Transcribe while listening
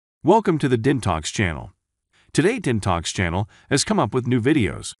Welcome to the Dintalks Channel. Today Dintalks Channel has come up with new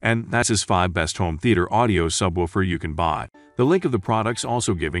videos, and that's his 5 best home theater audio subwoofer you can buy. The link of the products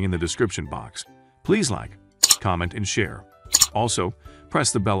also giving in the description box. Please like, comment, and share. Also,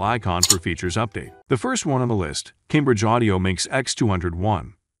 press the bell icon for features update. The first one on the list, Cambridge Audio Minx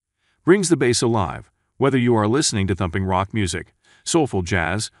X201. Brings the bass alive, whether you are listening to thumping rock music, soulful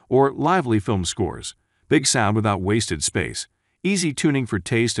jazz, or lively film scores. Big sound without wasted space. Easy tuning for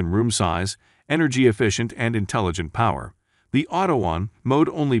taste and room size, energy efficient and intelligent power. The auto on mode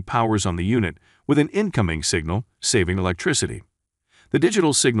only powers on the unit with an incoming signal, saving electricity. The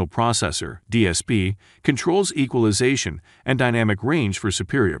digital signal processor, DSP, controls equalization and dynamic range for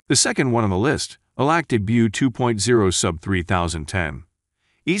superior. The second one on the list, ELAC Debut 2.0 Sub 3010.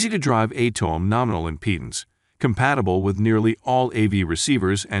 Easy to drive 8-ohm nominal impedance, compatible with nearly all AV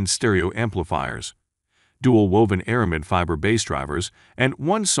receivers and stereo amplifiers. Dual woven aramid fiber bass drivers, and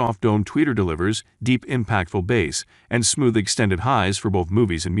one soft dome tweeter delivers deep impactful bass and smooth extended highs for both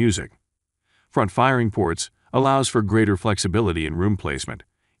movies and music. Front firing ports allows for greater flexibility in room placement,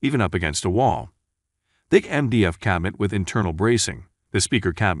 even up against a wall. Thick MDF cabinet with internal bracing. The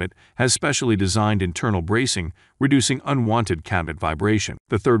speaker cabinet has specially designed internal bracing, reducing unwanted cabinet vibration.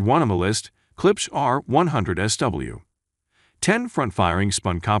 The third one on the list, Klipsch R 100SW. 10 front firing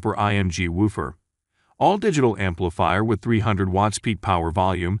spun copper IMG woofer. All-digital amplifier with 300 watts peak power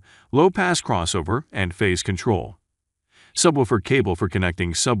volume, low-pass crossover, and phase control. Subwoofer cable for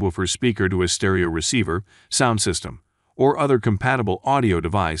connecting subwoofer speaker to a stereo receiver, sound system, or other compatible audio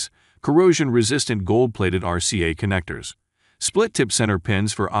device, corrosion-resistant gold-plated RCA connectors. Split-tip center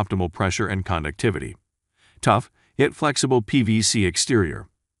pins for optimal pressure and conductivity. Tough, yet flexible PVC exterior.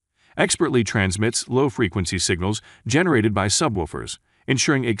 Expertly transmits low-frequency signals generated by subwoofers,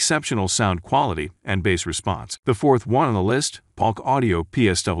 ensuring exceptional sound quality and bass response. The fourth one on the list, Polk Audio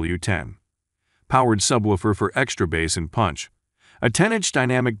PSW10. Powered subwoofer for extra bass and punch. A 10-inch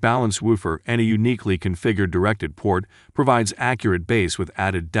dynamic balance woofer and a uniquely configured directed port provides accurate bass with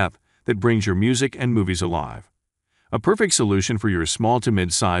added depth that brings your music and movies alive. A perfect solution for your small to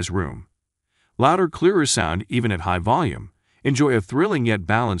mid-size room. Louder, clearer sound even at high volume. Enjoy a thrilling yet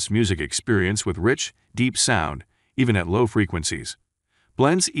balanced music experience with rich, deep sound, even at low frequencies.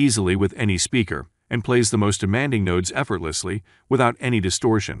 Blends easily with any speaker and plays the most demanding notes effortlessly without any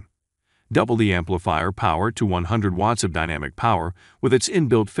distortion. Double the amplifier power to 100 watts of dynamic power with its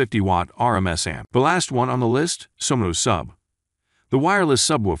inbuilt 50-watt RMS amp. The last one on the list, Sonos Sub. The wireless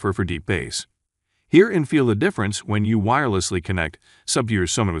subwoofer for deep bass. Hear and feel the difference when you wirelessly connect sub to your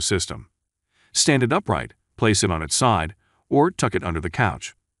Sonos system. Stand it upright, place it on its side, or tuck it under the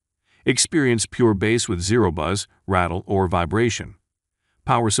couch. Experience pure bass with zero buzz, rattle, or vibration.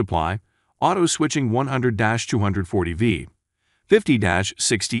 Power supply, auto switching 100-240V,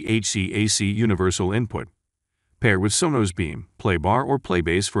 50-60 HC AC universal input. Pair with Sonos Beam, play bar or play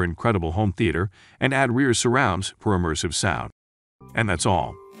bass for incredible home theater, and add rear surrounds for immersive sound. And that's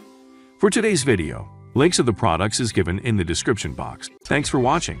all. For today's video, links of the products is given in the description box. Thanks for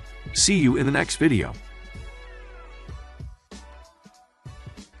watching. See you in the next video.